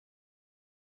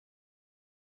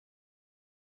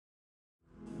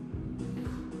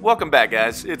Welcome back,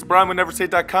 guys. It's Brian with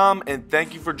Neverstate.com, and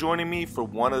thank you for joining me for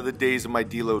one of the days of my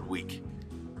deload week.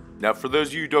 Now, for those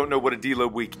of you who don't know what a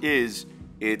deload week is,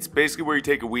 it's basically where you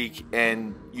take a week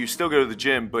and you still go to the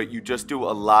gym, but you just do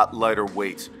a lot lighter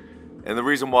weights. And the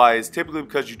reason why is typically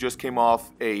because you just came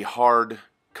off a hard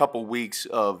couple weeks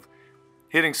of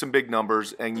hitting some big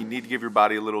numbers, and you need to give your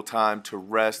body a little time to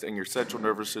rest and your central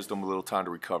nervous system a little time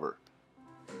to recover.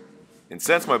 And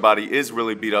since my body is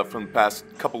really beat up from the past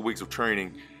couple weeks of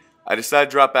training, I decided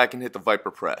to drop back and hit the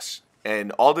Viper press.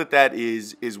 And all that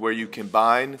is where you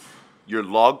combine your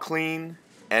log clean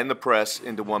and the press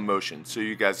into one motion. So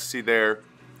you guys see there,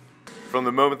 from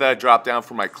the moment that I drop down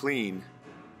for my clean,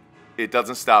 it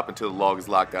doesn't stop until the log is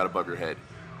locked out above your head.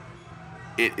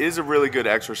 It is a really good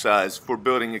exercise for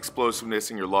building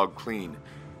explosiveness in your log clean.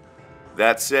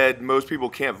 That said, most people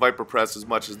can't Viper press as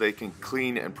much as they can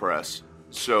clean and press.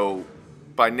 So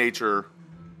by nature,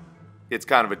 it's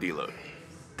kind of a deload.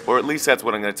 Or at least that's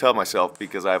what I'm going to tell myself,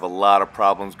 because I have a lot of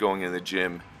problems going in the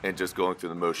gym and just going through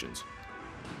the motions.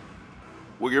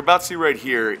 What you're about to see right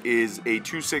here is a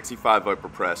 265 Viper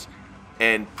press,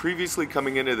 and previously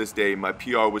coming into this day, my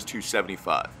PR was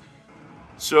 275.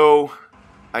 So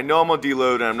I know I'm on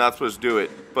deload and I'm not supposed to do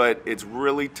it, but it's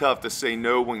really tough to say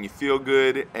no when you feel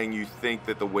good and you think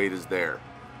that the weight is there.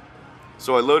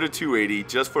 So I loaded 280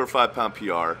 just for a 5-pound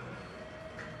PR,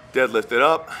 deadlift it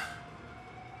up,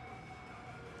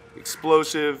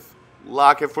 explosive,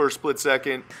 lock it for a split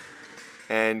second,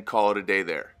 and call it a day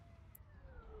there.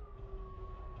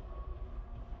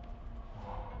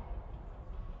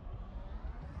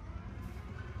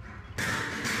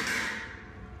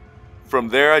 From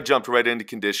there, I jumped right into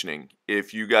conditioning.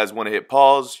 If you guys want to hit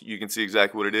pause, you can see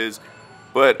exactly what it is,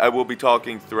 but I will be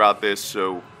talking throughout this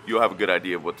so you'll have a good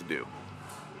idea of what to do.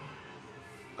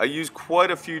 I use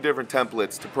quite a few different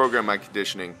templates to program my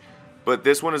conditioning, but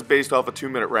this one is based off a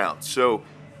 2-minute round. So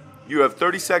you have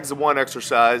 30 seconds of one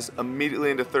exercise, immediately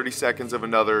into 30 seconds of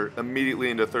another, immediately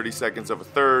into 30 seconds of a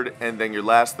third, and then your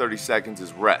last 30 seconds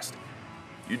is rest.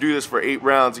 You do this for 8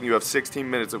 rounds and you have 16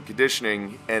 minutes of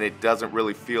conditioning, and it doesn't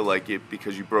really feel like it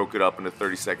because you broke it up into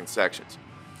 30-second sections.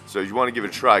 So if you want to give it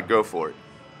a try, go for it.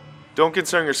 Don't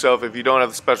concern yourself if you don't have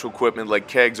the special equipment like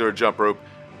kegs or a jump rope.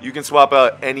 You can swap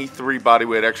out any 3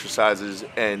 bodyweight exercises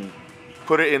and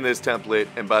put it in this template,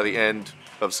 and by the end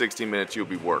of 16 minutes you'll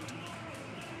be worked.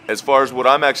 As far as what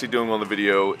I'm actually doing on the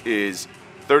video is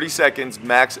 30 seconds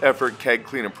max effort keg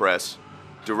clean and press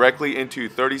directly into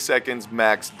 30 seconds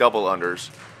max double unders,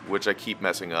 which I keep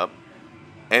messing up,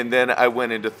 and then I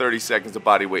went into 30 seconds of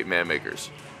bodyweight man makers.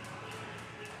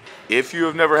 If you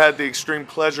have never had the extreme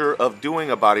pleasure of doing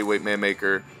a bodyweight man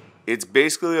maker, it's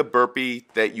basically a burpee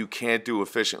that you can't do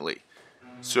efficiently.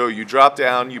 So you drop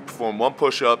down, you perform 1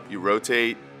 push-up, you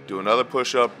rotate, do another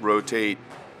push-up, rotate,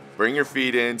 bring your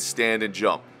feet in, stand and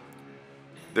jump.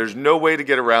 There's no way to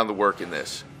get around the work in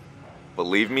this.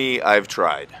 Believe me, I've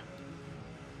tried.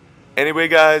 Anyway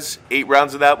guys, 8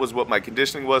 rounds of that was what my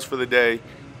conditioning was for the day.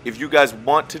 If you guys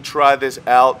want to try this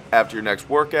out after your next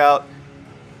workout,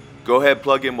 go ahead,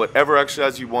 plug in whatever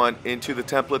exercise you want into the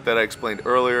template that I explained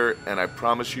earlier, and I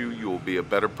promise you, you will be a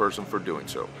better person for doing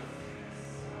so.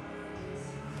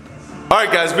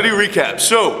 Alright guys, video recap.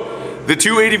 So, the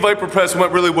 280 Viper press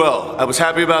went really well. I was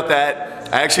happy about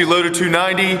that. I actually loaded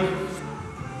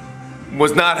 290.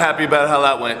 Was not happy about how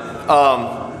that went.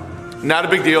 Not a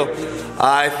big deal.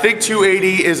 I think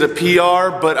 280 is a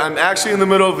PR, but I'm actually in the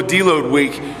middle of a deload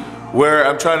week where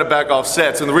I'm trying to back off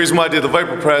sets. And the reason why I did the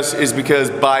Viper press is because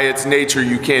by its nature,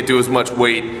 you can't do as much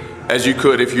weight as you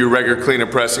could if you're regular clean and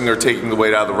pressing or taking the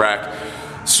weight out of the rack.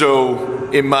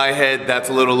 So in my head, that's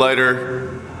a little lighter,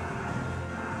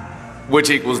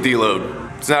 which equals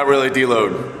deload. It's not really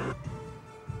deload,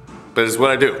 but it's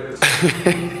what I do.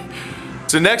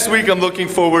 So next week, I'm looking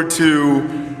forward to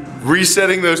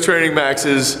resetting those training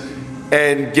maxes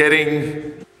and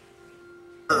getting...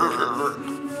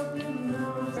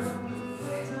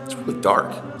 It's really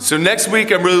dark. So next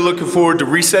week, I'm really looking forward to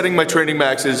resetting my training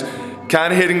maxes,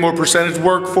 kind of hitting more percentage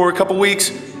work for a couple weeks,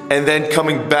 and then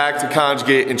coming back to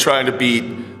conjugate and trying to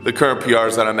beat the current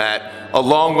PRs that I'm at,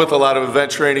 along with a lot of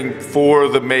event training for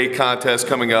the May contest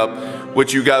coming up,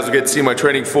 which you guys will get to see my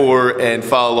training for and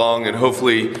follow along, and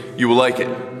hopefully you will like it.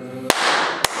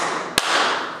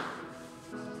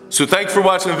 So thanks for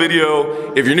watching the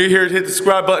video. If you're new here, hit the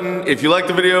subscribe button. If you liked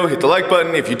the video, hit the like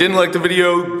button. If you didn't like the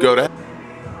video, go to hell.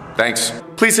 Thanks.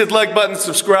 Please hit the like button,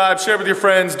 subscribe, share with your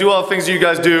friends, do all the things that you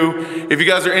guys do. If you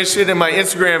guys are interested in my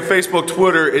Instagram, Facebook,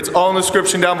 Twitter, it's all in the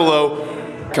description down below.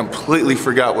 Completely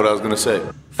forgot what I was gonna say.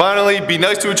 Finally, be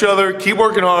nice to each other, keep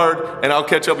working hard, and I'll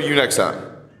catch up with you next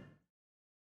time.